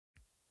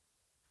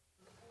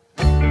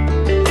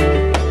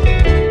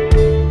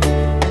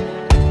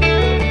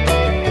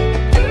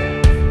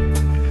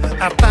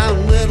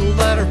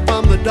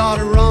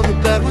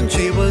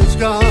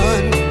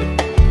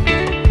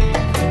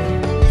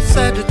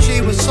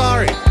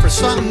sorry for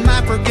something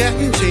I forget,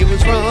 and she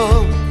was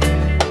wrong.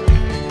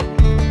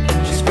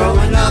 She's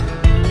growing up,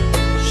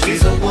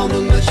 she's a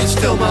woman, but she's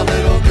still my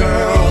little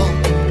girl.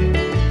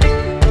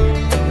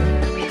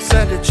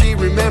 Said that she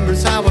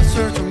remembers how I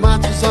searched for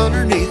monsters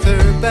underneath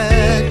her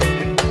bed,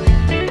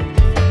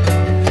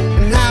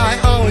 and how I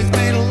always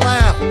made her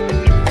laugh,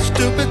 the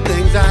stupid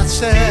things I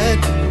said.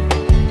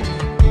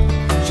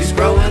 She's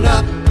growing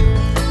up,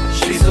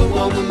 she's a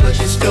woman, but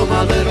she's still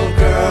my little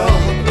girl.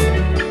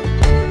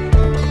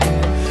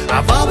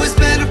 I've always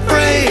been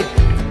afraid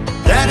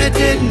that I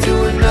didn't do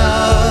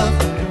enough.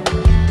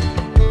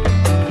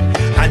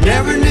 I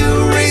never knew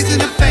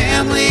raising a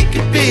family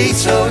could be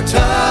so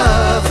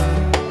tough.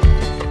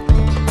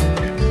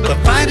 But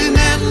finding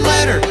that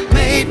letter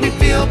made me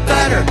feel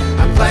better.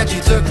 I'm glad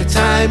you took the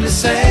time to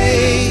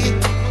say,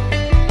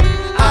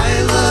 I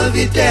love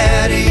you,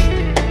 Daddy.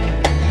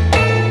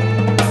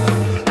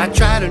 I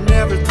try to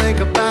never think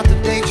about the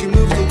day she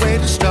moves away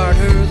to start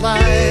her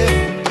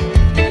life,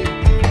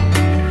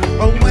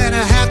 or when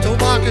I have to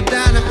walk her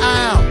down the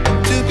aisle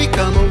to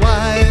become a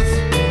wife.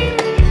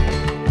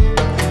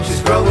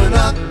 She's growing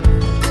up,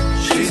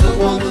 she's a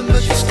woman,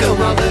 but she's still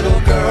my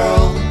little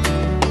girl.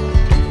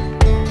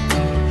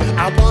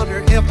 I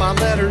wonder if I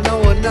let her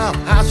know enough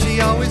how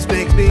she always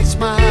makes me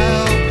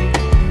smile.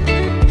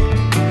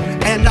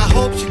 And I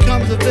hope she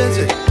comes to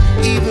visit,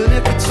 even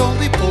if it's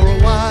only for a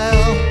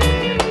while.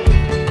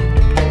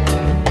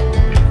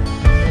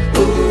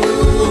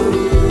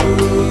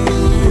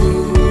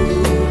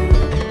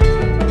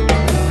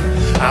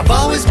 I've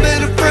always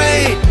been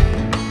afraid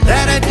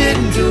that I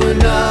didn't do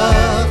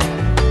enough.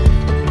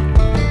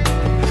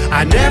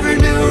 I never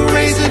knew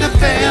raising a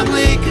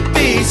family could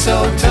be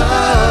so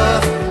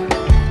tough.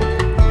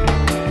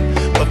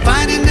 But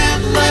finding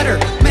that letter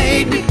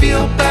made me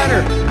feel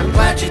better. I'm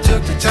glad you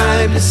took the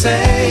time to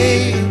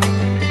say,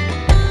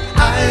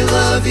 I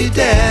love you,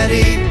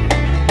 Daddy.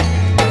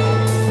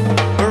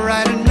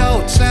 Write a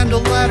note, send a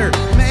letter,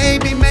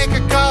 maybe make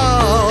a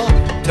call.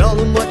 Tell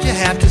them what you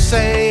have to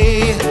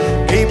say.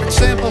 Keep it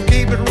simple,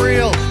 keep it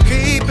real,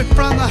 keep it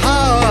from the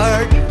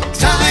heart.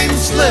 Time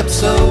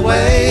slips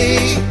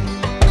away.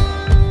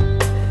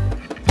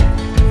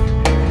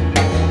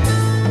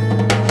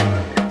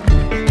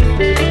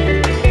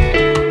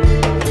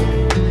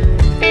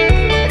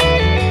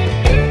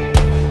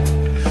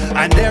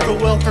 I never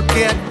will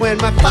forget when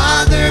my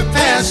father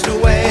passed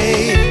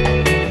away.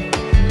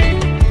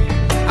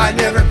 I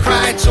never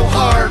cried so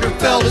hard or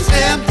felt as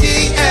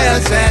empty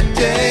as that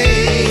day.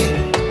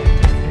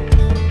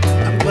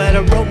 I'm glad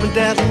I wrote my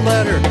dad a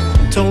letter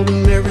and told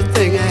him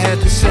everything I had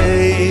to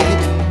say.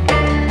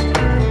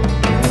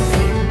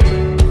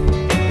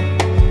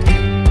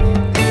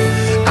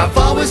 I've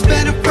always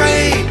been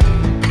afraid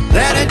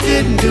that I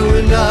didn't do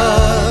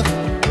enough.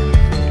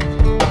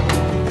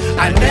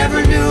 I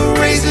never knew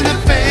raising a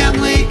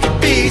family could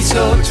be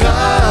so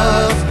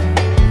tough.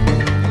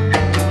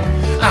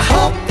 I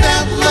hope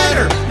that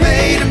letter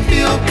made him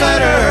feel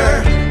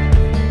better,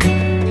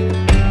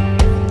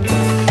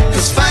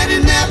 'cause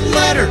finding that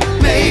letter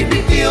made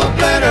me feel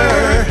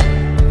better.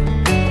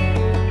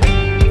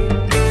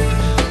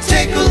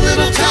 Take a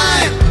little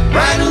time,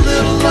 write a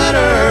little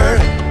letter.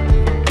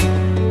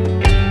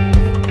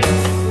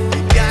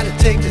 You gotta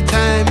take the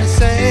time to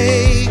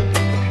say,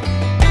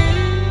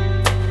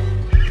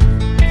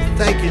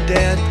 thank you,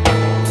 Dad,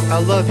 I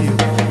love you.